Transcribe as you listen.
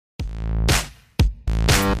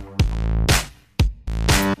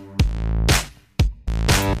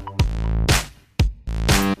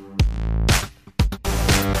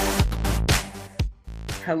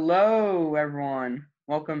Hello, everyone.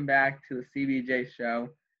 Welcome back to the CBJ Show.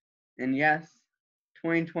 And yes,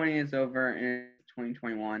 2020 is over and it's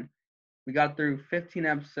 2021. We got through 15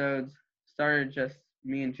 episodes, started just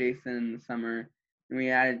me and Jason in the summer, and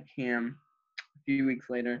we added Cam a few weeks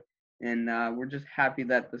later. And we're just happy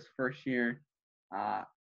that this first year uh,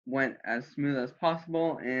 went as smooth as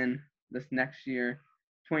possible, and this next year,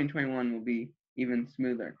 2021, will be even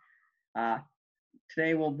smoother. Uh,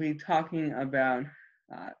 Today we'll be talking about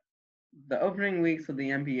uh, the opening weeks of the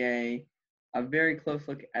NBA, a very close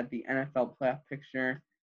look at the NFL playoff picture,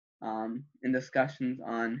 and discussions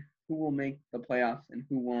on who will make the playoffs and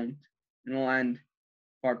who won't, and we'll end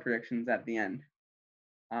our predictions at the end.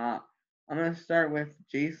 Uh, I'm going to start with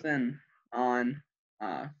Jason on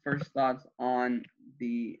first thoughts on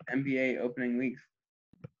the NBA opening weeks.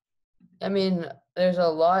 I mean, there's a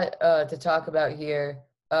lot to talk about here.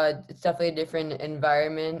 It's definitely a different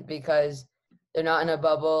environment because they're not in a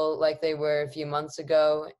bubble like they were a few months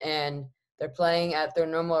ago, and they're playing at their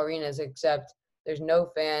normal arenas, except there's no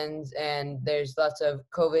fans and there's lots of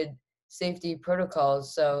COVID safety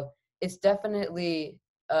protocols. So it's definitely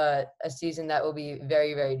a season that will be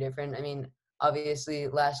very, very different. I mean, obviously,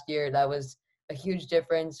 last year that was a huge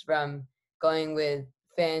difference from going with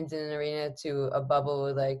fans in an arena to a bubble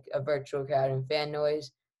with like a virtual crowd and fan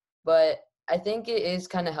noise. But I think it is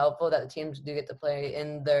kind of helpful that the teams do get to play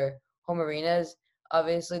in their home arenas.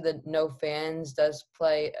 Obviously, the no fans does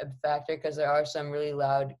play a factor because there are some really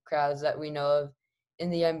loud crowds that we know of in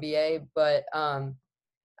the NBA. But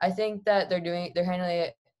I think that they're handling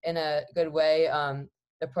it in a good way.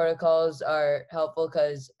 The protocols are helpful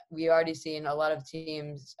because we already seen a lot of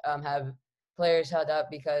teams have players held up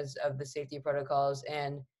because of the safety protocols.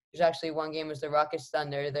 And there's actually one game was the Rockets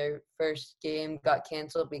Thunder. Their first game got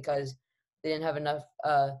canceled because they didn't have enough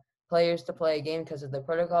players to play a game because of the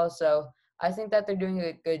protocols. So I think that they're doing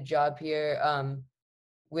a good job here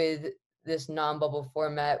with this non-bubble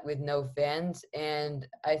format with no fans. And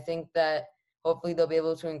I think that hopefully they'll be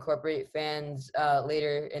able to incorporate fans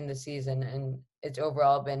later in the season. And it's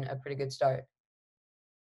overall been a pretty good start.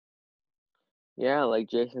 Yeah, like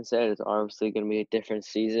Jason said, it's obviously going to be a different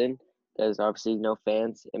season because obviously no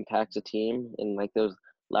fans impacts the team in like those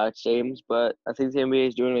loud stadiums. But I think the NBA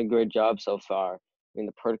is doing a great job so far. I mean,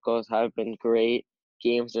 the protocols have been great.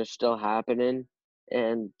 Games are still happening,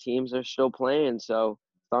 and teams are still playing. So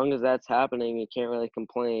as long as that's happening, you can't really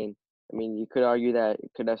complain. I mean, you could argue that it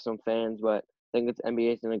could have some fans, but I think the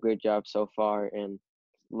NBA's done a great job so far, and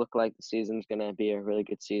look like the season's going to be a really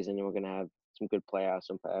good season, and we're going to have some good playoffs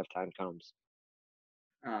when playoff time comes.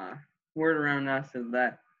 Uh, Word around us is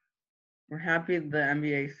that we're happy the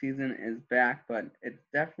NBA season is back, but it's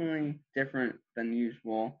definitely different than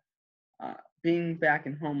usual. Uh, Being back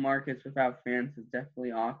in home markets without fans is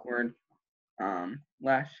definitely awkward.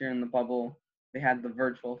 Last year in the bubble, they had the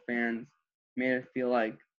virtual fans, made it feel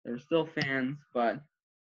like there were still fans, but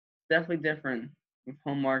definitely different with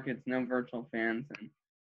home markets, no virtual fans, and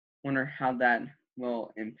wonder how that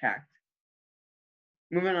will impact.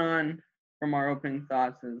 Moving on from our opening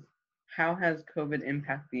thoughts is how has COVID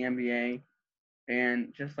impacted the NBA?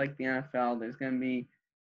 And just like the NFL, there's going to be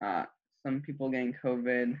uh, some people getting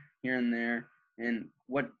COVID here and there. And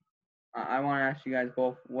what I want to ask you guys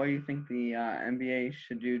both, what do you think the NBA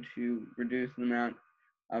should do to reduce the amount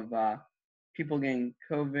of people getting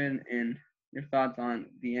COVID, and your thoughts on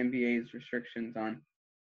the NBA's restrictions on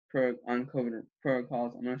COVID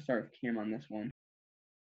protocols? I'm going to start with Cam on this one.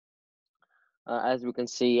 As we can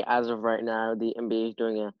see, as of right now, the NBA is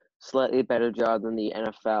doing a slightly better job than the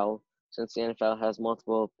NFL, since the NFL has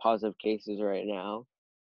multiple positive cases right now.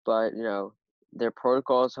 But, their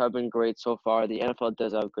protocols have been great so far. The NFL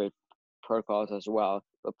does have great protocols as well,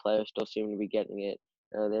 but players still seem to be getting it.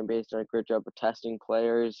 The NBA has done a great job of testing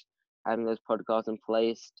players, having those protocols in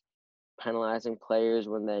place, penalizing players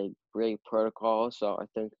when they break protocols. So I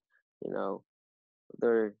think, you know,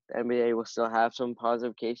 the NBA will still have some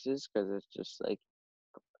positive cases because it's just like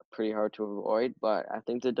pretty hard to avoid. But I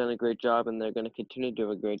think they've done a great job, and they're going to continue to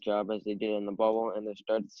do a great job as they did in the bubble and they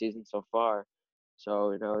started the season so far.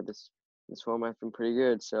 So this format's been pretty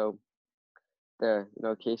good. So the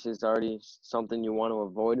cases already something you want to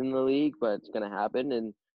avoid in the league, but it's going to happen,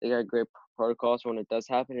 and they got great protocols when it does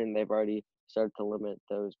happen, and they've already started to limit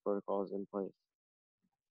those protocols in place.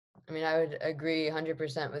 I mean, I would agree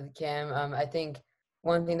 100% with Cam. I think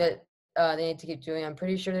one thing that they need to keep doing, I'm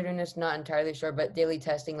pretty sure they're doing this, not entirely sure, but daily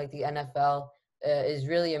testing like the NFL is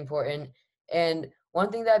really important. And one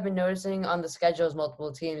thing that I've been noticing on the schedules,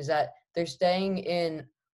 multiple teams, that they're staying in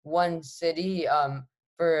one city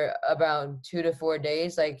for about 2 to 4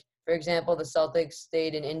 days. Like, for For example, the Celtics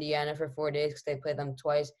stayed in Indiana for 4 days because they played them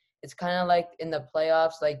twice. It's kind of like in the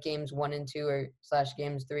playoffs, like games 1 and 2 or /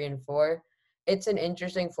 games 3 and 4. It's an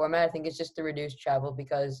interesting format. I think it's just to reduce travel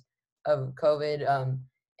because of COVID.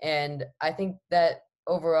 And I think that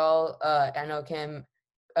overall, I know Cam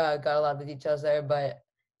got a lot of the details there, but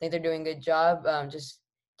I think they're doing a good job. Just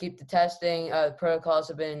keep the testing. Protocols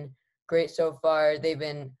have been great so far. They've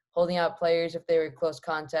been holding out players if they were close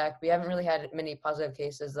contact. We haven't really had many positive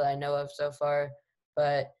cases that I know of so far,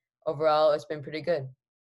 but overall, it's been pretty good.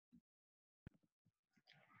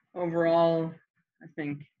 Overall, I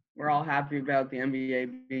think we're all happy about the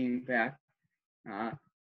NBA being back.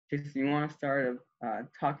 Jason, you want to start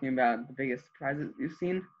talking about the biggest surprises you've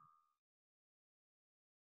seen?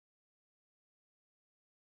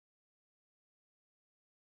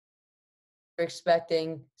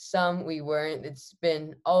 Expecting some, we weren't. It's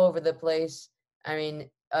been all over the place. I mean,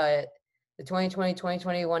 the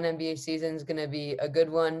 2020-2021 NBA season is going to be a good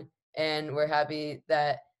one, and we're happy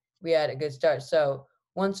that we had a good start. So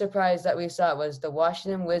one surprise that we saw was the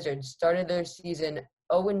Washington Wizards started their season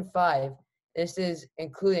 0-5. This is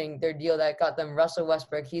including their deal that got them Russell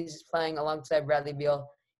Westbrook. He's playing alongside Bradley Beal.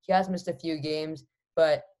 He has missed a few games,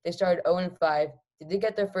 but they started 0-5. They did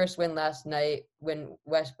get their first win last night when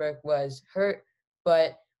Westbrook was hurt,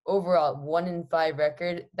 but overall 1-5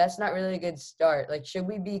 record, that's not really a good start. Like, should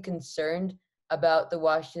we be concerned about the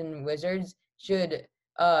Washington Wizards? Should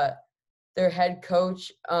their head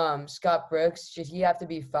coach, Scott Brooks, should he have to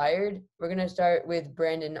be fired? We're going to start with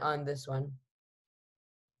Brandon on this one.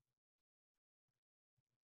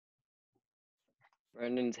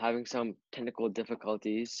 Brandon's having some technical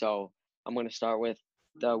difficulties, so I'm going to start with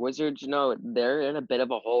the Wizards. They're in a bit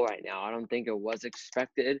of a hole right now. I don't think it was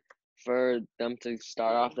expected for them to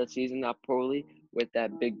start off the season that poorly with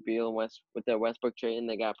that big Beal with the Westbrook trade, and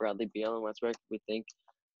they got Bradley Beal and Westbrook. We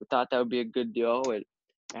thought that would be a good deal. It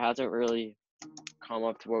hasn't really come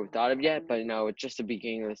up to what we thought of yet, but it's just the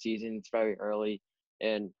beginning of the season. It's very early,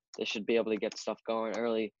 and they should be able to get stuff going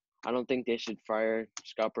early. I don't think they should fire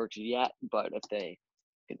Scott Brooks yet, but if they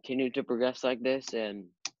continue to progress like this and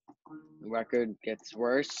the record gets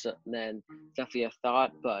worse, then it's definitely a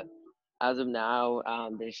thought. But as of now,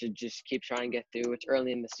 they should just keep trying to get through. It's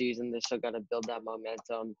early in the season. They still got to build that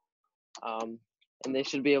momentum. And they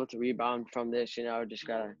should be able to rebound from this, just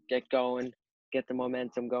got to get going, get the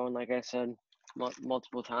momentum going, like I said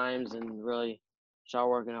multiple times, and really start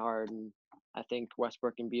working hard. And I think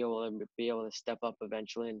Westbrook and Beal will be able to step up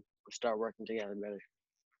eventually and start working together better.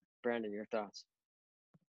 Brandon, your thoughts?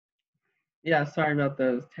 Yeah, sorry about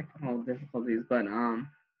those technical difficulties, but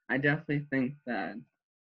I definitely think that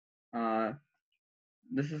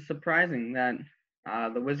this is surprising that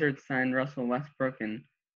the Wizards signed Russell Westbrook and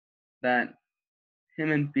that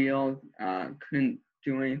him and Beal couldn't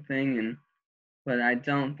do anything. But I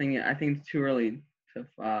think it's too early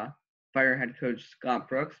to fire head coach Scott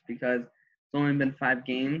Brooks because it's only been 5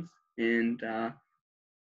 games, and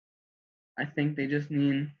I think they just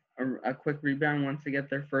need a quick rebound once they get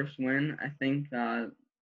their first win. I think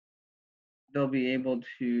they'll be able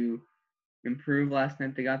to improve. Last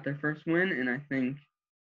night they got their first win, and I think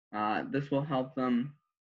this will help them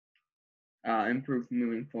improve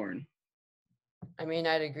moving forward. I mean,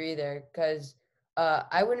 I'd agree there because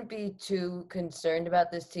I wouldn't be too concerned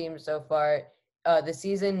about this team so far. The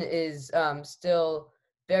season is still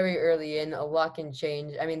very early in. A lot can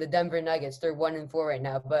change. I mean, the Denver Nuggets, they're 1-4 right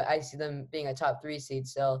now, but I see them being a top 3 seed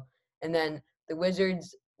still. And then the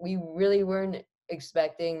Wizards, we really weren't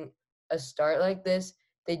expecting a start like this.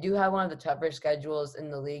 They do have one of the tougher schedules in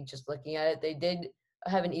the league, just looking at it. They did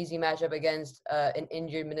have an easy matchup against an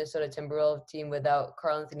injured Minnesota Timberwolves team without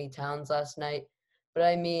Karl-Anthony Towns last night. But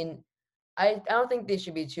I mean, I don't think they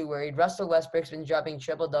should be too worried. Russell Westbrook's been dropping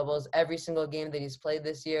triple doubles every single game that he's played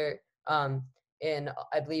this year. In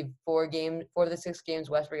I believe 4 of the 6 games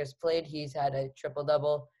Westbrook has played, he's had a triple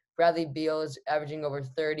double. Bradley Beal is averaging over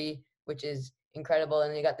 30, which is incredible.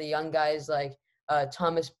 And you got the young guys like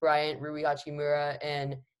Thomas Bryant, Rui Hachimura,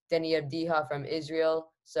 and Deni Avdija from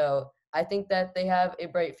Israel. So I think that they have a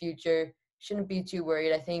bright future. Shouldn't be too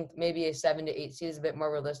worried. I think maybe a 7 to 8 seed is a bit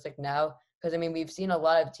more realistic now. Because, I mean, we've seen a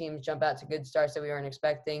lot of teams jump out to good starts that we weren't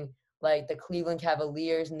expecting, like the Cleveland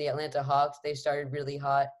Cavaliers and the Atlanta Hawks. They started really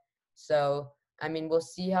hot. So, I mean, we'll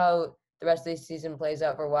see how the rest of the season plays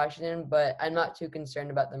out for Washington, but I'm not too concerned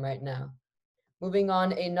about them right now. Moving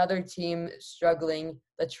on, another team struggling,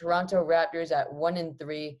 the Toronto Raptors at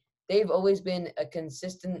 1-3. They've always been a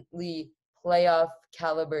consistently playoff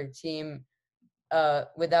caliber team.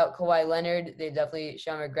 Without Kawhi Leonard, they've definitely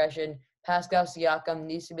shown regression. Pascal Siakam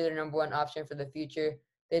needs to be their number 1 option for the future.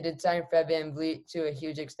 they did sign Fred VanVleet to a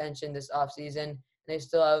huge extension this offseason. They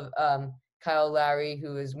still have Kyle Lowry,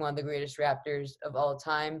 who is one of the greatest Raptors of all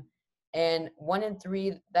time. And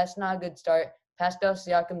 1-3, that's not a good start. Pascal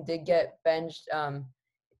Siakam did get benched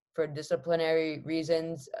for disciplinary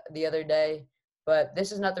reasons the other day. But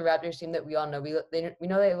this is not the Raptors team that we all know. We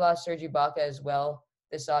know they lost Serge Ibaka as well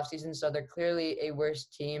this offseason, so they're clearly a worse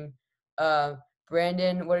team.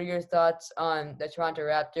 Brandon, what are your thoughts on the Toronto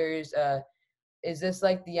Raptors? Is this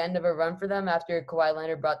like the end of a run for them after Kawhi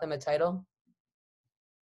Leonard brought them a title?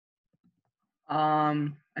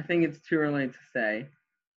 I think it's too early to say.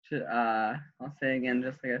 I'll say again,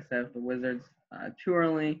 just like I said, the Wizards, too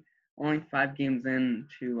early. Only 5 games in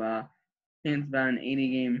to it's about an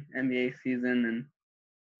 80-game NBA season,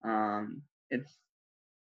 and it's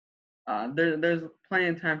there's plenty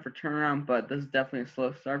of time for turnaround, but this is definitely a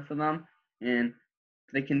slow start for them. And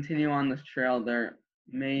if they continue on this trail, there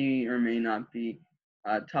may or may not be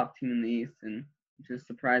a top team in the East, and which is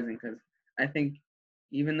surprising because I think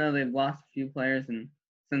even though they've lost a few players and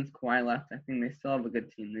since Kawhi left, I think they still have a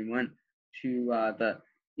good team. They went to the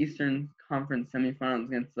Eastern Conference semifinals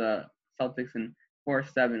against the Celtics and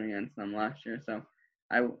 4-7 against them last year. So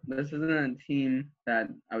this isn't a team that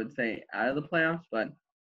I would say out of the playoffs, but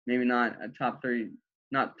maybe not a top 3,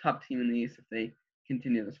 not top team in the East if they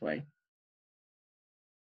continue this way.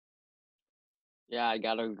 Yeah, I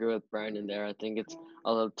gotta agree with Brandon there. I think it's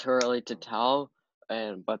a little too early to tell,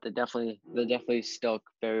 but they definitely still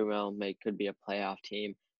very well could be a playoff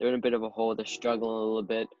team. They're in a bit of a hole. They're struggling a little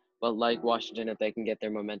bit, but like Washington, if they can get their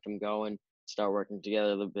momentum going, start working together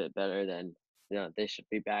a little bit better, then they should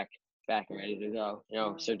be back and ready to go.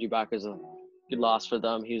 Serge Ibaka's a good loss for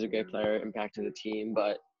them. He was a great player, impacted the team,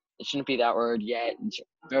 but it shouldn't be that word yet. It's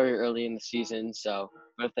very early in the season, so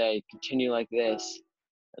but if they continue like this,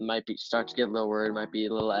 it might start to get a little worried. It might be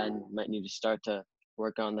a little end. Might need to start to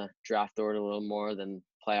work on the draft order a little more than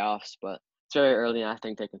playoffs. But it's very early, and I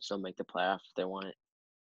think they can still make the playoffs if they want it.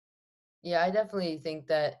 Yeah, I definitely think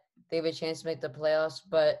that they have a chance to make the playoffs,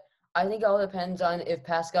 but I think it all depends on if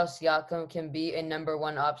Pascal Siakam can be a number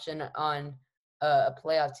 1 option on a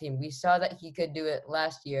playoff team. We saw that he could do it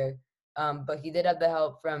last year, but he did have the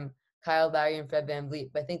help from Kyle Lowry and Fred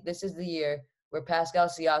VanVleet. But I think this is the year where Pascal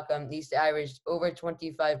Siakam needs to average over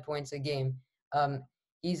 25 points a game.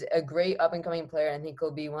 He's a great up-and-coming player, and I think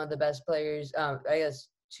he'll be one of the best players,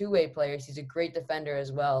 two-way players. He's a great defender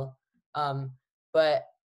as well. But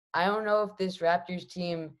I don't know if this Raptors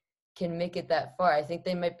team can make it that far. I think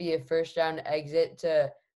they might be a first-round exit to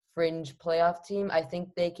fringe playoff team. I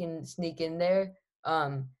think they can sneak in there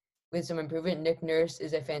with some improvement. Nick Nurse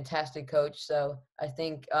is a fantastic coach, so I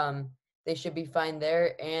think they should be fine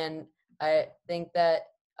there. And I think that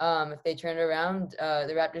if they turn it around,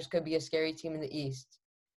 the Raptors could be a scary team in the East.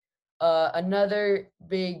 Another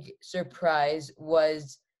big surprise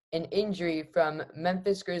was an injury from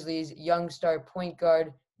Memphis Grizzlies young star point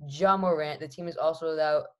guard Ja Morant. The team is also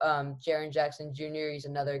without Jaren Jackson Jr. He's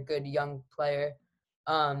another good young player.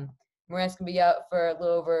 Morant's going to be out for a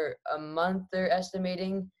little over a month, they're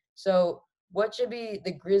estimating. So what should be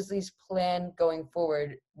the Grizzlies' plan going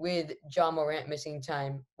forward with Ja Morant missing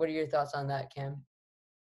time? What are your thoughts on that, Cam?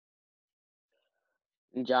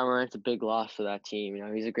 Ja Morant's a big loss for that team.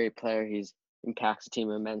 He's a great player. He's impacts the team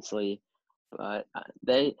immensely. But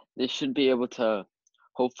they should be able to.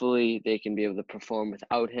 Hopefully, they can be able to perform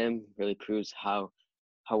without him. Really proves how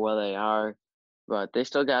well they are. But they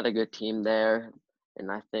still got a good team there,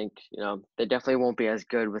 and I think they definitely won't be as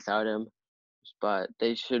good without him. But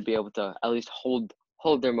they should be able to at least hold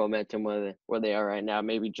their momentum where they are right now.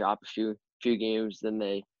 Maybe drop a few games than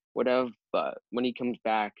they would have. But when he comes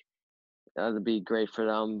back, that would be great for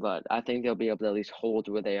them. But I think they'll be able to at least hold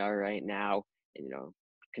where they are right now and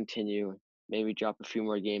continue. Maybe drop a few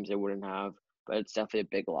more games they wouldn't have. But it's definitely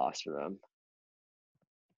a big loss for them.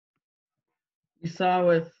 You saw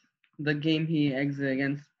with the game he exited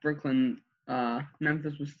against Brooklyn,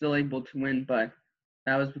 Memphis was still able to win, but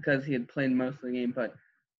that was because he had played most of the game. But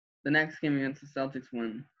the next game against the Celtics,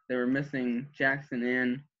 when they were missing Jackson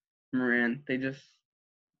and Morant, they just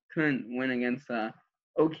couldn't win against a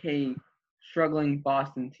struggling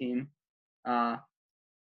Boston team. And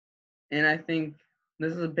I think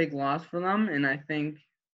this is a big loss for them, and I think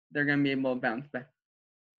they're going to be able to bounce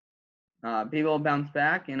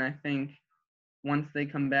back. And I think once they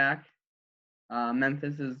come back,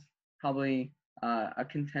 Memphis is probably a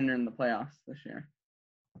contender in the playoffs this year.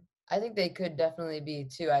 I think they could definitely be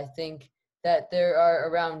too. I think that there are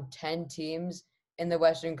around 10 teams in the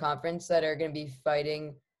Western Conference that are going to be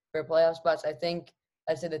fighting for playoff spots. I think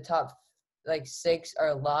I'd say the top 6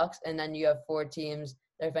 are locks, and then you have 4 teams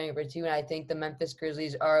they're fighting for 2, and I think the Memphis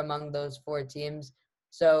Grizzlies are among those 4 teams.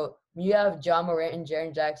 So you have John Morant and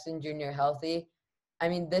Jaren Jackson Jr. healthy. I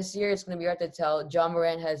mean, this year it's going to be hard to tell. John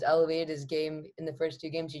Morant has elevated his game in the first 2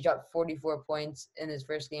 games. He dropped 44 points in his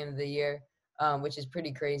first game of the year, which is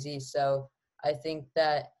pretty crazy. So I think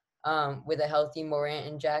that with a healthy Morant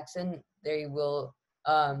and Jackson, they will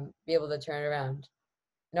be able to turn around.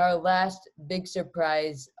 And our last big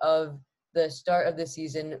surprise of the start of the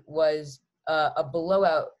season was a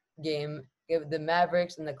blowout game with the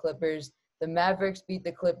Mavericks and the Clippers. The Mavericks beat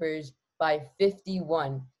the Clippers by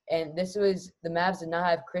 51. And this was, the Mavs did not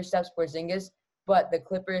have Kristaps Porzingis, but the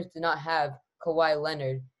Clippers did not have Kawhi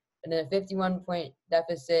Leonard. And in a 51-point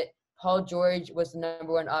deficit, Paul George was the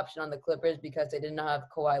number 1 option on the Clippers because they did not have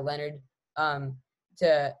Kawhi Leonard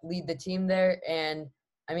to lead the team there. And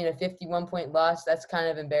I mean, a 51-point loss, that's kind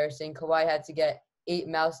of embarrassing. Kawhi had to get 8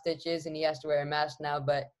 mouth stitches, and he has to wear a mask now.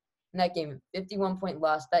 But in that game, 51-point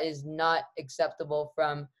loss, that is not acceptable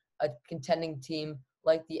from a contending team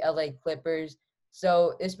like the LA Clippers.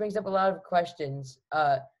 So this brings up a lot of questions.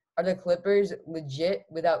 Are the Clippers legit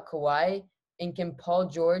without Kawhi? And can Paul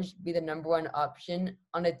George be the number 1 option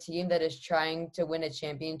on a team that is trying to win a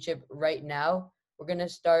championship right now? We're going to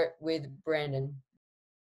start with Brandon.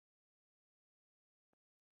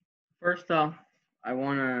 First off, I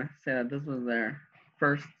want to say that this was their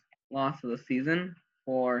first loss of the season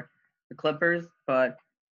for the Clippers, but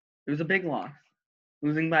it was a big loss.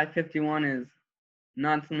 Losing by 51 is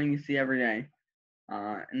not something you see every day.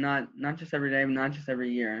 Not just every day, but not just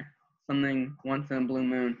every year. Something once in a blue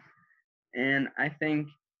moon. And I think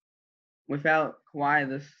without Kawhi,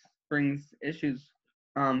 this brings issues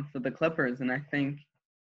for the Clippers. And I think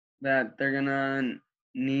that they're going to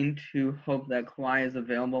need to hope that Kawhi is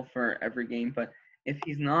available for every game. But if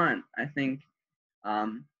he's not, I think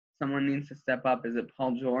someone needs to step up. Is it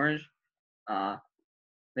Paul George?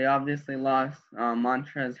 They obviously lost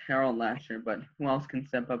Montrezl Harrell last year, but who else can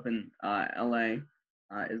step up in LA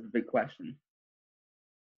is the big question.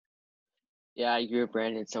 Yeah, I agree with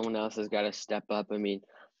Brandon. Someone else has got to step up. I mean,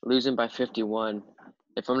 losing by 51,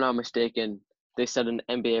 if I'm not mistaken, they set an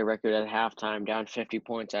NBA record at halftime, down 50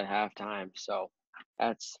 points at halftime. So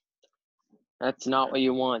that's not what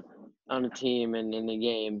you want on a team and in the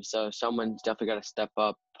game. So someone's definitely got to step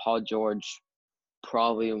up. Paul George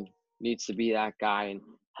probably needs to be that guy and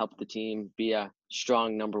help the team be a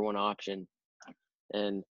strong number 1 option.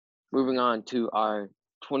 And moving on to our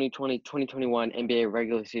 2020-2021 NBA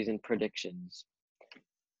regular season predictions.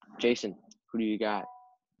 Jason, who do you got?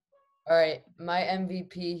 All right, my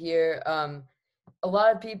MVP here. A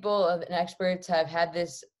lot of people and experts have had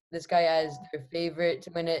this guy as their favorite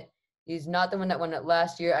to win it. He's not the one that won it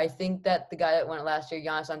last year. I think that the guy that won it last year,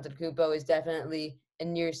 Giannis Antetokounmpo, is definitely a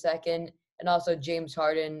near second. And also James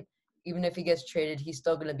Harden, even if he gets traded, he's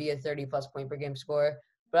still going to be a 30-plus point per game scorer.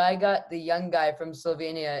 But I got the young guy from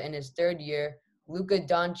Slovenia in his 3rd year, Luka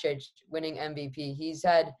Doncic, winning MVP. He's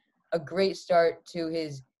had a great start to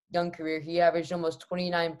his young career. He averaged almost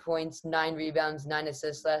 29 points, 9 rebounds, 9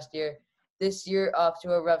 assists last year. This year, off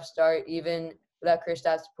to a rough start, even without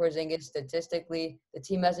Kristaps Porzingis. Statistically, the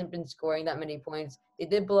team hasn't been scoring that many points. They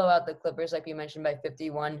did blow out the Clippers, like we mentioned, by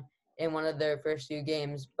 51 in one of their first 2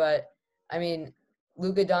 games. But, I mean,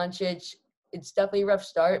 Luka Doncic, it's definitely a rough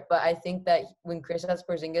start, but I think that when Kristaps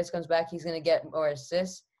Porzingis comes back, he's going to get more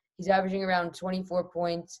assists. He's averaging around 24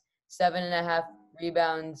 points, 7.5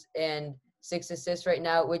 rebounds, and 6 assists right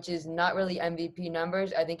now, which is not really MVP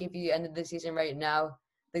numbers. I think if you ended the season right now,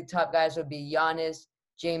 the top guys would be Giannis,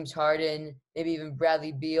 James Harden, maybe even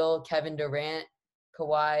Bradley Beal, Kevin Durant,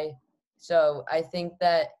 Kawhi. So I think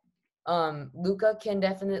that Luka can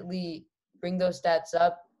definitely bring those stats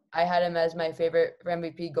up. I had him as my favorite for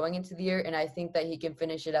MVP going into the year, and I think that he can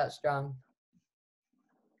finish it out strong.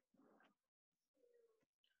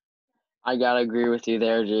 I gotta agree with you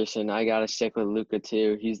there, Jason. I gotta stick with Luka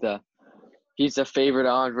too. He's the favorite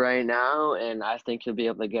on right now, and I think he'll be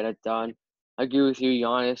able to get it done. I agree with you,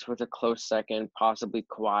 Giannis with a close second, possibly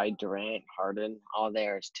Kawhi, Durant, Harden, all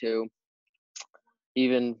theirs too.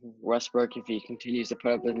 Even Westbrook, if he continues to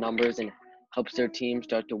put up his numbers and helps their team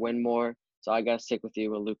start to win more. So I gotta stick with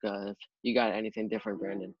you with Luka. If you got anything different,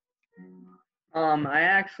 Brandon. I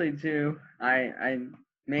actually do. I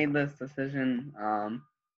made this decision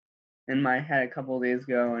in my head a couple of days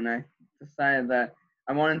ago, and I decided that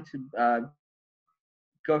I wanted to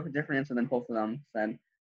go with a different answer than both of them said.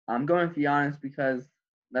 I'm going with Giannis because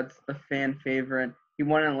that's the fan favorite. He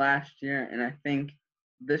won it last year, and I think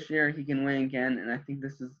this year he can win again, and I think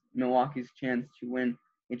this is Milwaukee's chance to win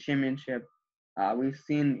a championship. We've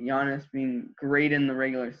seen Giannis being great in the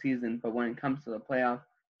regular season, but when it comes to the playoff,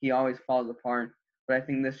 he always falls apart. but I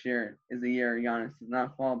think this year is the year Giannis does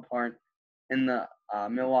not fall apart, and the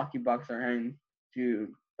Milwaukee Bucks are heading to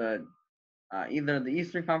the either the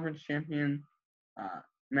Eastern Conference champion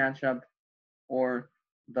matchup or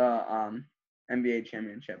the NBA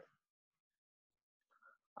championship.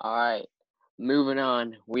 All right, moving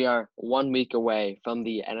on. We are 1 week away from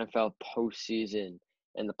the NFL postseason,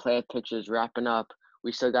 and the playoff picture is wrapping up.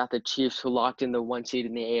 We still got the Chiefs, who locked in the 1 seed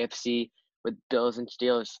in the AFC, with Bills and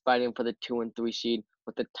Steelers fighting for the 2 and 3 seed,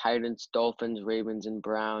 with the Titans, Dolphins, Ravens, and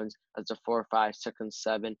Browns as the 4, 5, 6, and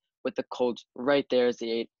 7, with the Colts right there as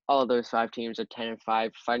the 8. All of those 5 teams are 10 and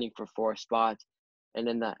 5, fighting for 4 spots. And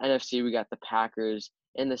in the NFC, we got the Packers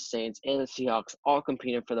and the Saints and the Seahawks all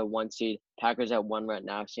competing for the 1 seed. Packers at 1 right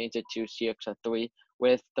now, Saints at 2, Seahawks at 3,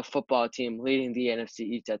 with the football team leading the NFC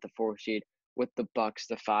East at the 4 seed, with the Bucks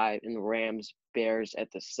the 5 and the Rams, Bears at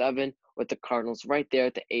the 7, with the Cardinals right there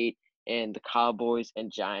at the 8, and the Cowboys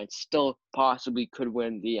and Giants still possibly could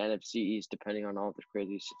win the NFC East depending on all the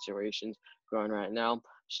crazy situations going right now.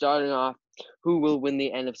 Starting off, who will win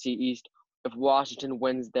the NFC East? If Washington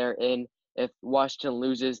wins, they're in. If Washington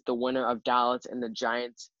loses, the winner of Dallas and the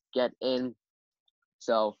Giants get in.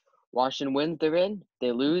 So Washington wins, they're in.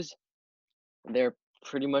 They lose, they're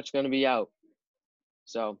pretty much going to be out.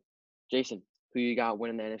 So, Jason, who you got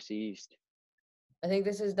winning the NFC East? I think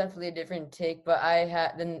this is definitely a different take, but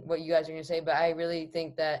than what you guys are going to say. But I really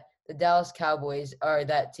think that the Dallas Cowboys are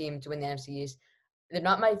that team to win the NFC East. They're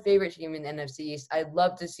not my favorite team in the NFC East. I'd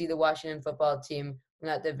love to see the Washington football team in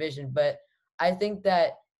that division, but I think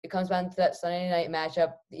that it comes down to that Sunday night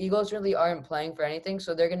matchup. The Eagles really aren't playing for anything,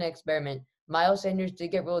 so they're going to experiment. Miles Sanders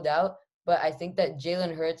did get ruled out, but I think that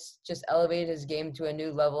Jalen Hurts just elevated his game to a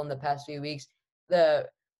new level in the past few weeks. The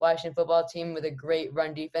Washington football team with a great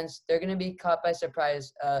run defense, they're going to be caught by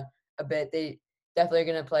surprise a bit. They definitely are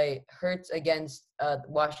going to play Hurts against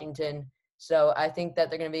Washington. So I think that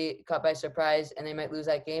they're going to be caught by surprise and they might lose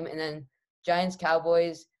that game. And then Giants,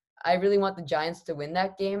 Cowboys, I really want the Giants to win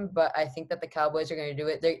that game, but I think that the Cowboys are going to do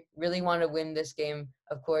it. They really want to win this game,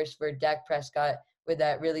 of course, for Dak Prescott with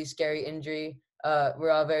that really scary injury. We're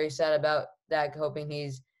all very sad about Dak, hoping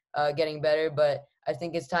he's getting better, but I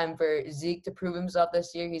think it's time for Zeke to prove himself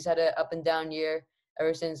this year. He's had an up and down year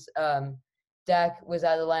ever since Dak was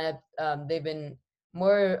out of the lineup. They've been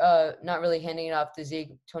more not really handing it off to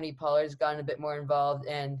Zeke. Tony Pollard's gotten a bit more involved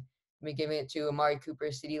and giving it to Amari Cooper,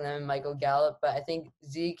 CeeDee Lamb, Michael Gallup. But I think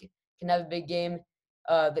Zeke can have a big game.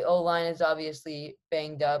 The O-line is obviously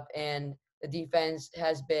banged up, and the defense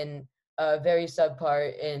has been very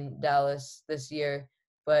subpar in Dallas this year.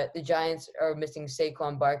 But the Giants are missing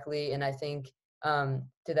Saquon Barkley, and I think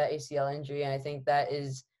to that ACL injury, and I think that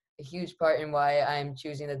is a huge part in why I'm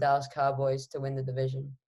choosing the Dallas Cowboys to win the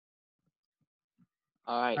division.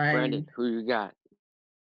 All right, Brandon, who you got?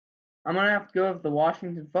 I'm going to have to go with the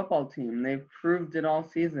Washington football team. They've proved it all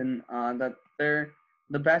season that they're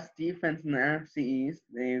the best defense in the NFC East.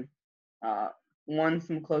 They've won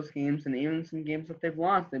some close games, and even some games that they've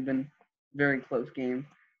lost, they've been very close games.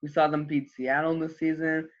 We saw them beat Seattle this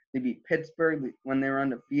season. They beat Pittsburgh when they were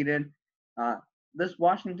undefeated. This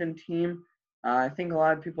Washington team, I think a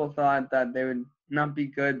lot of people thought that they would not be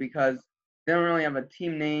good because they don't really have a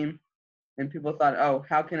team name. And people thought, oh,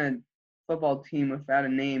 how can a football team without a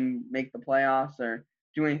name make the playoffs or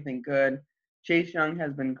do anything good? Chase Young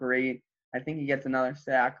has been great. I think he gets another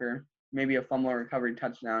sack or maybe a fumble recovery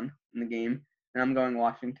touchdown in the game. And I'm going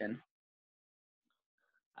Washington.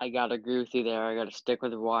 I got to agree with you there. I got to stick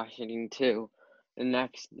with Washington too. And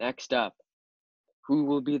next up, who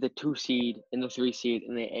will be the 2 seed and the 3 seed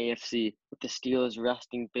in the AFC, with the Steelers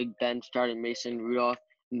resting Big Ben, starting Mason Rudolph,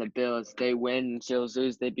 and the Bills? They win and Steelers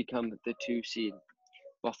lose, they become the 2 seed.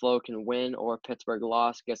 Buffalo can win, or Pittsburgh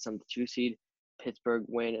loss gets them the 2 seed. Pittsburgh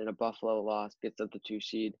win and a Buffalo loss gets them the 2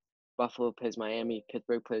 seed. Buffalo plays Miami.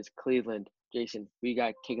 Pittsburgh plays Cleveland. Jason, we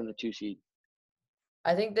got kicking the 2 seed.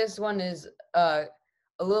 I think this one is a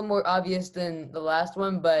little more obvious than the last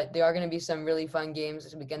one, but there are going to be some really fun games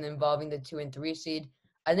this weekend involving the 2 and 3 seed.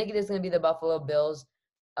 I think it is going to be the Buffalo Bills.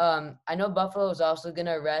 I know Buffalo is also going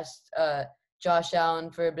to rest Josh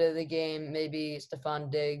Allen for a bit of the game, maybe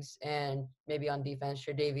Stephon Diggs, and maybe on defense,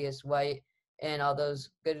 Tre'Davious White and all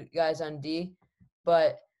those good guys on D.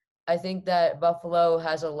 But I think that Buffalo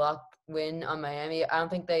has a lock win on Miami. I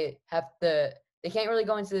don't think they can't really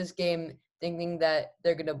go into this game thinking that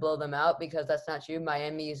they're going to blow them out, because that's not true.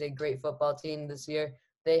 Miami is a great football team this year.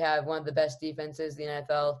 They have one of the best defenses in the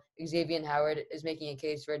NFL. Xavier Howard is making a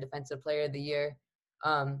case for a Defensive Player of the Year.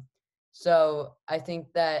 So I think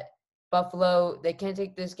that Buffalo, they can't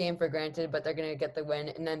take this game for granted, but they're going to get the win.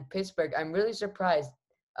 And then Pittsburgh, I'm really surprised.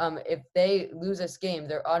 if they lose this game,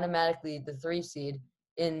 they're automatically the 3 seed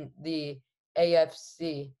in the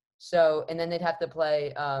AFC. So, and then they'd have to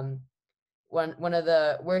play one of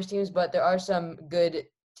the worst teams, but there are some good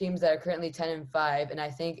teams that are currently 10-5, and I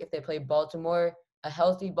think if they play Baltimore, a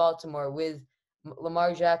healthy Baltimore with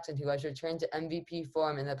Lamar Jackson, who has returned to MVP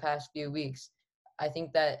form in the past few weeks, I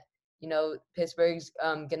think that Pittsburgh's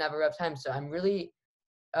gonna have a rough time. So I'm really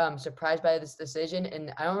surprised by this decision,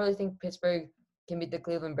 and I don't really think Pittsburgh can beat the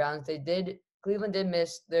Cleveland Browns. Cleveland did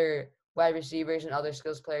miss their wide receivers and other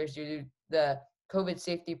skills players due to the COVID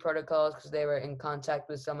safety protocols because they were in contact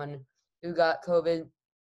with someone who got COVID.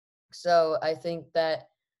 So I think that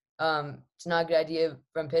it's not a good idea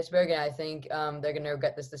from Pittsburgh, and I think they're going to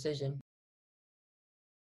regret this decision.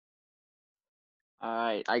 All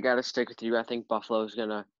right, I gotta stick with you. I think Buffalo's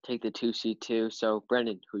gonna take the 2 seed too. So,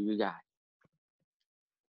 Brendan, who you got?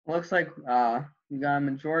 Looks like we got a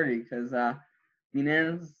majority because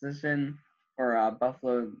unanimous decision for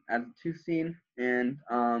Buffalo as a 2 seed, and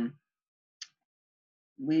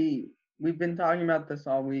we've been talking about this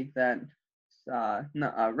all week that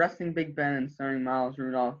resting Big Ben and starting Miles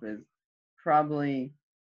Rudolph is probably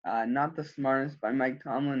not the smartest by Mike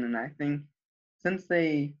Tomlin, and I think since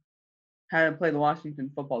they had to play the Washington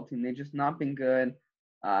football team, they've just not been good.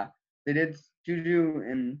 They did Juju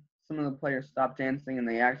and some of the players stopped dancing, and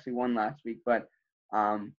they actually won last week. But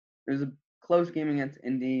it was a close game against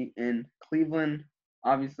Indy in Cleveland.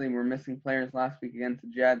 Obviously, we're missing players last week against the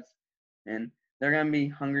Jets, and they're going to be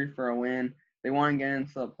hungry for a win. They want to get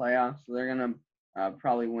into the playoffs, so they're going to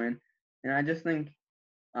probably win. And I just think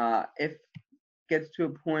if it gets to a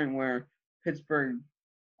point where Pittsburgh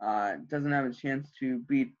doesn't have a chance to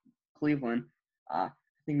beat Cleveland, I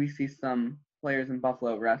think we see some players in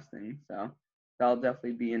Buffalo resting. So that'll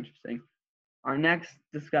definitely be interesting. Our next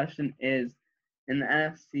discussion is in the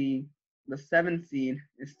NFC. The 7th seed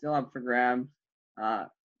is still up for grabs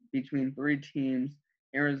between 3 teams: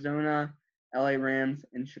 Arizona, LA Rams,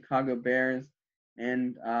 and Chicago Bears.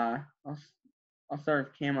 And I'll start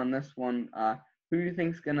with Cam on this one. Who do you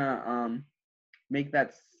think's gonna make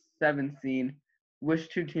that 7th seed? Which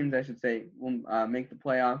 2 teams, I should say, will make the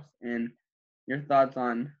playoffs? And your thoughts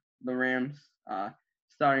on the Rams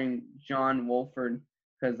starting John Wolford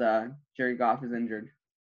because Jerry Goff is injured.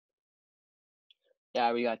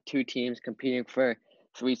 Yeah, we got 2 teams competing for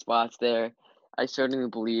 3 spots there. I certainly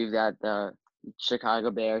believe that the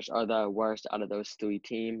Chicago Bears are the worst out of those 3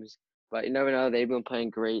 teams, but you never know. They've been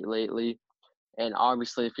playing great lately. And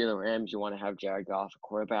obviously, if you're the Rams, you want to have Jared Goff, a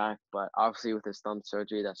quarterback. But obviously, with his thumb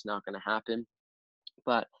surgery, that's not going to happen.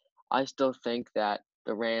 But I still think that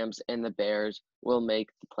the Rams and the Bears will make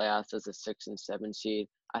the playoffs as a 6 and 7 seed.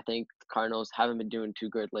 I think the Cardinals haven't been doing too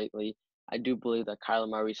good lately. I do believe that Kyler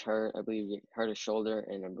Murray's hurt. I believe he hurt his shoulder,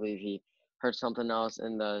 and I believe he hurt something else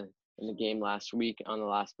in the game last week on the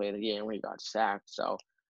last play of the game where he got sacked. So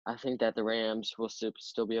I think that the Rams will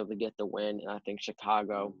still be able to get the win, and I think if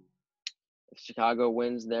Chicago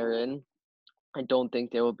wins, they're in. I don't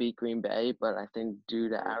think they will beat Green Bay, but I think due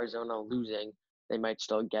to Arizona losing, they might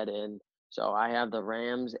still get in. So I have the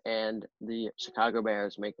Rams and the Chicago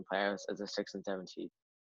Bears making playoffs as a 6 and 7 seed.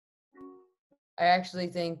 I actually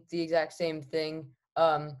think the exact same thing.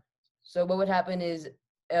 So what would happen is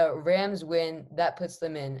Rams win, that puts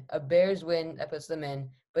them in. A Bears win, that puts them in.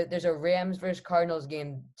 But there's a Rams versus Cardinals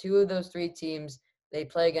game. 2 of those 3 teams, they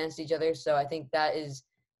play against each other. So I think that is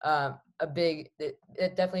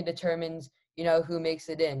it definitely determines, who makes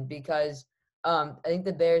it in, because I think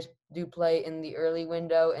the Bears do play in the early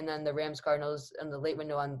window and then the Rams Cardinals in the late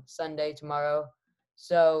window on Sunday tomorrow.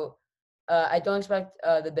 So I don't expect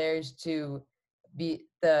the Bears to beat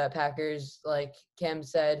the Packers. Like Cam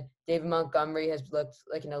said, David Montgomery has looked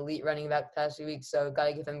like an elite running back the past few weeks, so got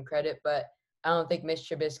to give him credit. But I don't think Mitch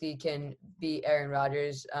Trubisky can beat Aaron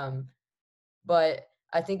Rodgers. But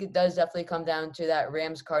I think it does definitely come down to that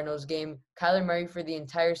Rams-Cardinals game. Kyler Murray, for the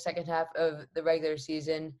entire second half of the regular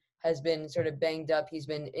season, has been sort of banged up. He's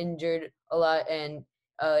been injured a lot, and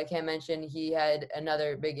like Cam mentioned, he had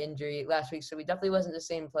another big injury last week, so he definitely wasn't the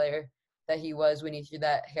same player that he was when he threw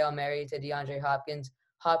that Hail Mary to DeAndre Hopkins.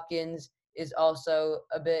 Hopkins is also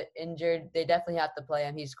a bit injured. They definitely have to play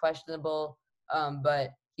him. He's questionable,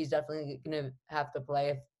 but he's definitely going to have to play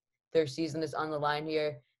if their season is on the line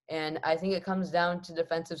here. And I think it comes down to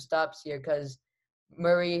defensive stops here because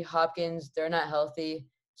Murray, Hopkins, they're not healthy.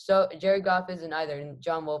 So Jared Goff isn't either, and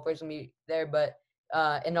John Wolford's going to be there. But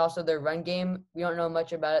and also their run game, we don't know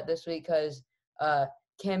much about it this week because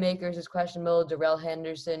Cam Akers is questionable. Darrell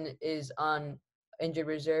Henderson is on injured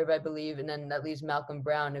reserve, I believe, and then that leaves Malcolm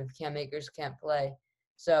Brown if Cam Akers can't play.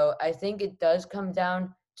 So I think it does come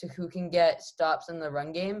down to who can get stops in the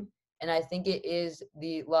run game. And I think it is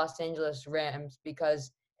the Los Angeles Rams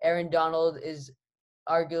because Aaron Donald is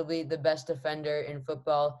arguably the best defender in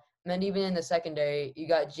football. And then even in the secondary, you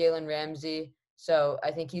got Jalen Ramsey. So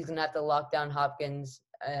I think he's going to have to lock down Hopkins.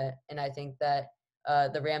 And I think that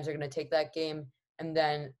the Rams are going to take that game. And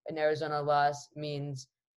then an Arizona loss means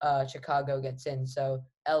Chicago gets in. So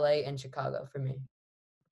LA and Chicago for me.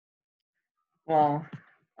 Well,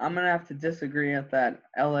 I'm going to have to disagree at that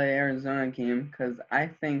LA-Arizona game because I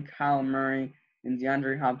think Kyle Murray and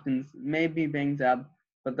DeAndre Hopkins may be banged up,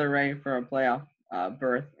 but they're ready for a playoff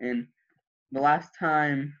berth. And the last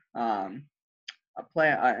time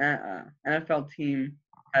NFL team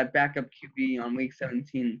had backup QB on Week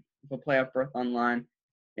 17 with a playoff berth online,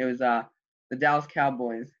 it was the Dallas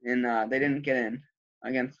Cowboys, and they didn't get in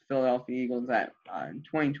against the Philadelphia Eagles at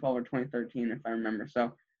 2012 or 2013, if I remember.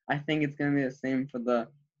 So I think it's going to be the same for the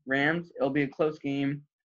Rams. It'll be a close game,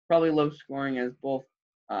 probably low scoring as both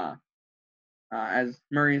as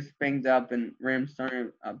Murray's banged up and Rams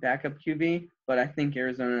starting a backup QB, but I think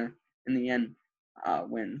Arizona in the end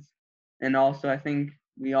wins. And also, I think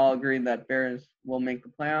we all agree that Bears will make the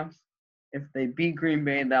playoffs. If they beat Green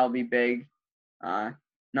Bay, that'll be big,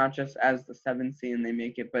 not just as the 7th seed and they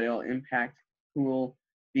make it, but it'll impact who will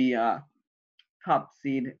be top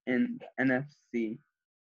seed in NFC.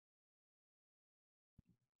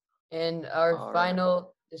 And our All right.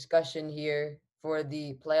 final discussion here for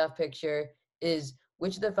the playoff picture is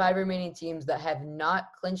which of the 5 remaining teams that have not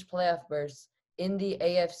clinched playoff berths in the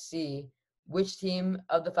AFC, which team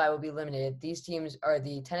of the 5 will be eliminated? These teams are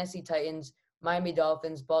the Tennessee Titans, Miami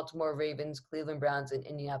Dolphins, Baltimore Ravens, Cleveland Browns, and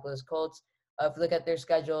Indianapolis Colts. If you look at their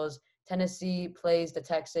schedules, Tennessee plays the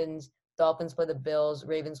Texans, Dolphins play the Bills,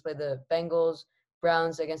 Ravens play the Bengals,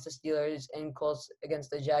 Browns against the Steelers, and Colts against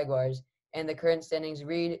the Jaguars. And the current standings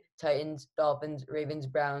read Titans, Dolphins, Ravens,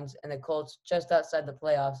 Browns, and the Colts just outside the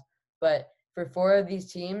playoffs. But for 4 of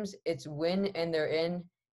these teams, it's win and they're in.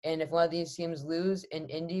 And if one of these teams lose and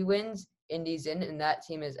Indy wins, Indy's in and that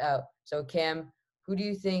team is out. So Cam, who do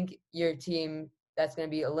you think your team that's going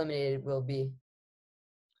to be eliminated will be?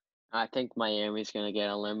 I think Miami's going to get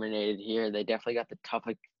eliminated here. They definitely got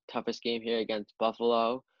the toughest game here against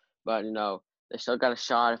Buffalo, but they still got a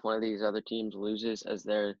shot if one of these other teams loses, as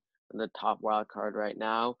they're in the top wild card right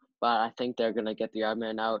now. But I think they're going to get the odd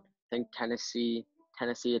man out. I think Tennessee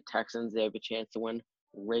and Texans, they have a chance to win.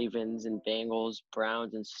 Ravens and Bengals,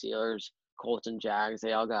 Browns and Steelers, Colts and Jags,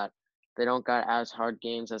 they don't got as hard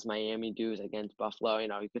games as Miami do against Buffalo.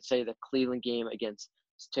 You could say the Cleveland game against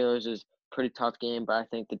Steelers is pretty tough game, but I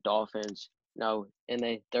think the Dolphins,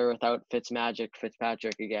 and they're without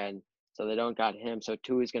Fitzpatrick again, so they don't got him. So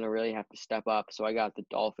Tua's going to really have to step up. So I got the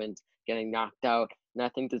Dolphins getting knocked out, and I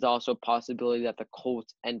think there's also a possibility that the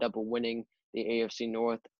Colts end up winning the AFC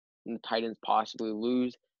North and the Titans possibly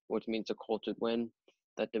lose, which means the Colts would win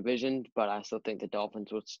that division. But I still think the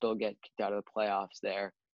Dolphins would still get kicked out of the playoffs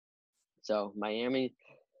there. So Miami,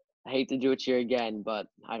 I hate to do it here again, but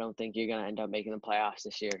I don't think you're going to end up making the playoffs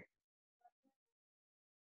this year.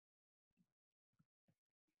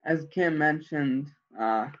 As Cam mentioned,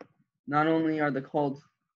 not only are the Colts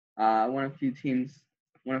one of 5 teams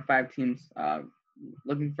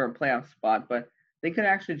looking for a playoff spot, but they could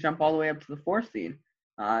actually jump all the way up to the 4th seed.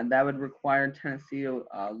 That would require Tennessee to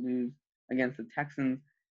lose against the Texans.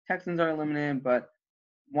 Texans are eliminated, but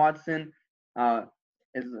Watson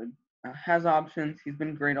has options. He's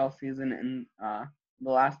been great all season. In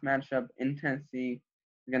the last matchup in Tennessee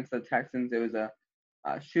against the Texans, it was a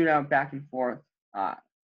shootout back and forth.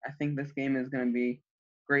 I think this game is going to be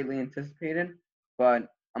greatly anticipated, but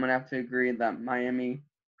I'm going to have to agree that Miami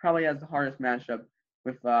probably has the hardest matchup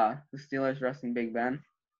with the Steelers resting Big Ben.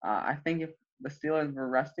 I think if the Steelers were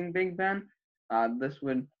resting Big Ben, this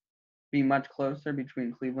would be much closer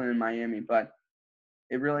between Cleveland and Miami, but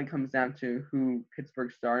it really comes down to who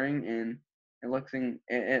Pittsburgh's starting, and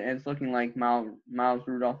it's looking like Miles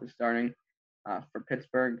Rudolph is starting for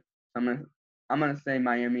Pittsburgh. So I'm gonna say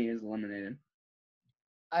Miami is eliminated.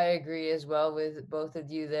 I agree as well with both of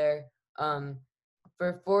you there.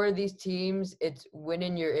 For 4 of these teams, it's win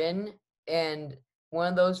and you're in. And one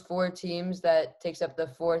of those 4 teams that takes up the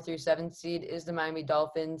 4th through 7th seed is the Miami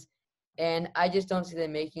Dolphins. And I just don't see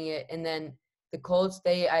them making it. And then the Colts,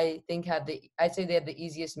 I'd say they have the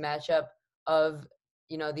easiest matchup of,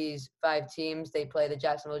 these 5 teams. They play the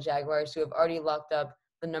Jacksonville Jaguars, who have already locked up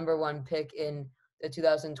the number 1 pick in the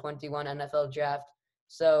 2021 NFL draft.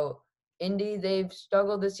 So Indy, they've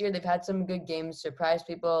struggled this year. They've had some good games, surprised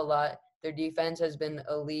people a lot. Their defense has been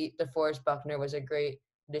elite. DeForest Buckner was a great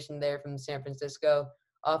addition there from San Francisco.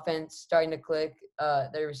 offense starting to click.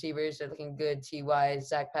 Their receivers are looking good. T.Y.,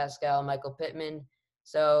 Zach Pascal, Michael Pittman.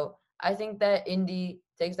 So I think that Indy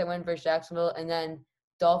takes that win versus Jacksonville, and then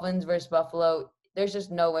Dolphins versus Buffalo. There's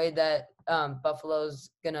just no way that Buffalo's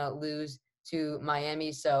going to lose to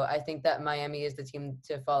Miami. So I think that Miami is the team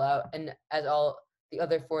to fall out, and as all the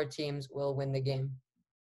other 4 teams will win the game.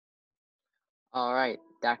 All right,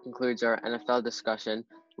 that concludes our NFL discussion.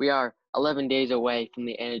 We are 11 days away from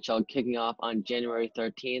the NHL kicking off on January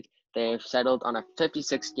 13th. They have settled on a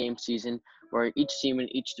 56-game season where each team in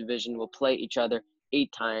each division will play each other 8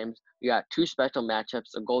 times. We got 2 special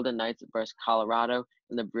matchups, the Golden Knights versus Colorado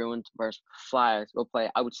and the Bruins versus Flyers will play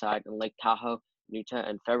outside in Lake Tahoe, Utah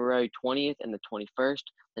on February 20th and the 21st.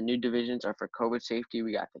 The new divisions are for COVID safety.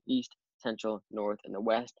 We got the East, Central, North, and the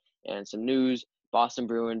West. And some news, Boston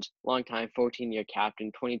Bruins longtime 14-year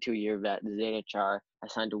captain, 22-year vet Zdeno Chara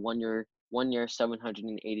has signed a one-year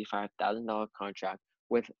 $785,000 contract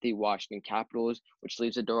with the Washington Capitals, which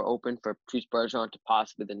leaves the door open for Patrice Bergeron to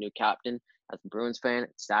possibly be the new captain. As a Bruins fan,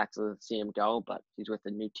 it's sad to see him go, but he's with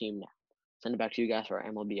a new team now. Send it back to you guys for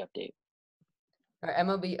our MLB update. Our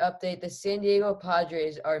MLB update, the San Diego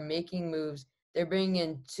Padres are making moves. They're bringing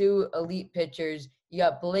in 2 elite pitchers. You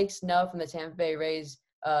got Blake Snell from the Tampa Bay Rays,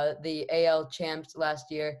 the AL champs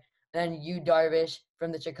last year, and then Yu Darvish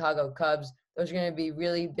from the Chicago Cubs. Those are going to be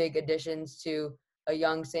really big additions to a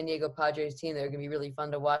young San Diego Padres team. They're going to be really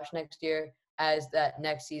fun to watch next year as that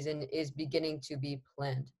next season is beginning to be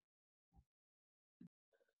planned.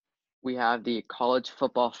 We have the college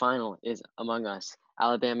football final is among us.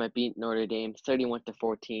 Alabama beat Notre Dame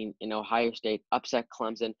 31-14, and Ohio State upset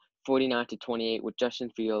Clemson 49-28 with Justin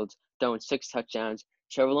Fields throwing 6 touchdowns.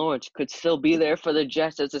 Trevor Lawrence could still be there for the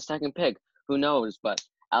Jets as the second pick. Who knows? But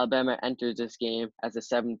Alabama enters this game as a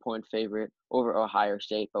 7-point favorite over Ohio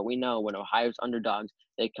State. But we know when Ohio's underdogs,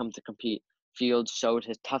 they come to compete. Fields showed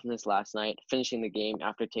his toughness last night, finishing the game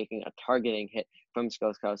after taking a targeting hit from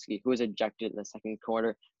Skoskowski, who was ejected in the second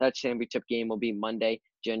quarter. That championship game will be Monday,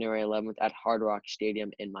 January 11th at Hard Rock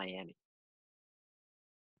Stadium in Miami.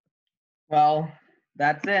 Well,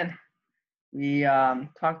 that's it. We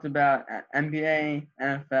talked about NBA,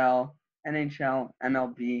 NFL, NHL,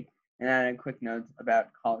 MLB, and added quick notes about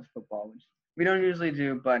college football, which we don't usually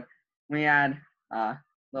do, but we add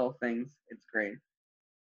little things. It's great.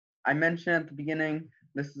 I mentioned at the beginning,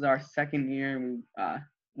 this is our second year. We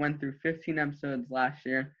went through 15 episodes last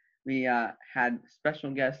year. We had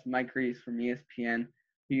special guest Mike Reese from ESPN,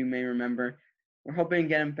 who you may remember. We're hoping to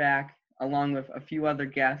get him back, along with a few other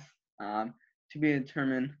guests to be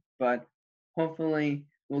determined, but hopefully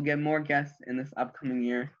we'll get more guests in this upcoming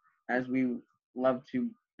year, as we love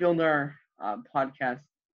to build our podcast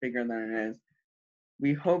bigger than it is.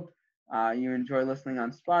 We hope you enjoy listening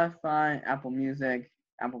on Spotify, Apple Music,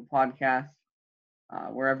 Apple Podcasts,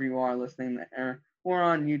 wherever you are listening, or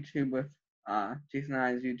on YouTube with Jason and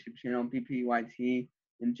I's YouTube channel, BPYT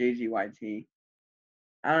and JGYT.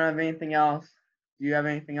 I don't have anything else. Do you have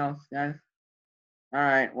anything else, guys? All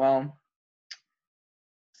right, well,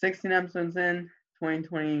 16 episodes in,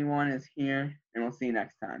 2021 is here, and we'll see you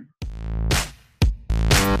next time.